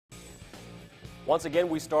Once again,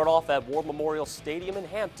 we start off at War Memorial Stadium in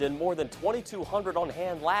Hampton. More than 2,200 on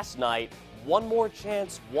hand last night. One more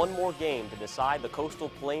chance, one more game to decide the Coastal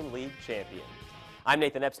Plain League champion. I'm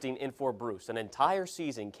Nathan Epstein in for Bruce. An entire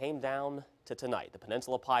season came down to tonight. The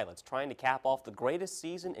Peninsula Pilots trying to cap off the greatest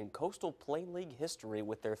season in Coastal Plain League history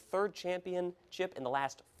with their third championship in the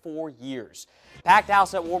last 4 years. Packed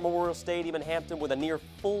house at War Memorial Stadium in Hampton with a near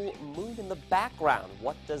full moon in the background.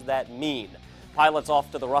 What does that mean? Pilots off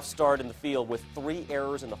to the rough start in the field with 3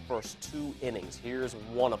 errors in the first 2 innings. Here's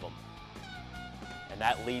one of them. And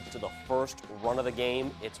that leads to the first run of the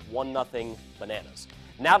game. It's 1-0 Bananas.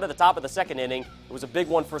 Now to the top of the second inning, it was a big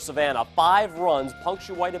one for Savannah. 5 runs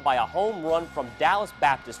punctuated by a home run from Dallas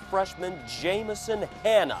Baptist freshman Jamison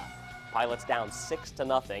Hanna. Pilots down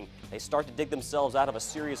 6-0. They start to dig themselves out of a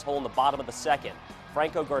serious hole in the bottom of the second.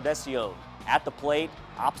 Franco Gardesione at the plate,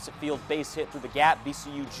 opposite field base hit through the gap.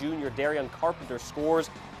 VCU junior Darian Carpenter scores,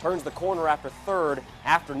 turns the corner after third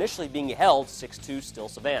after initially being held 6-2, still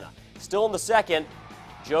Savannah. Still in the second,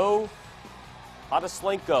 Joe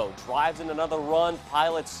Podoslenko drives in another run.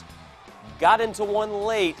 Pilots got into one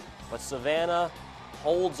late, but Savannah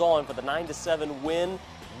holds on for the 9-7 win,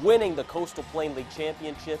 winning the Coastal Plain League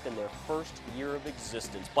Championship in their first year of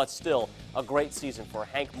existence. But still, a great season for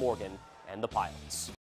Hank Morgan and the Pilots.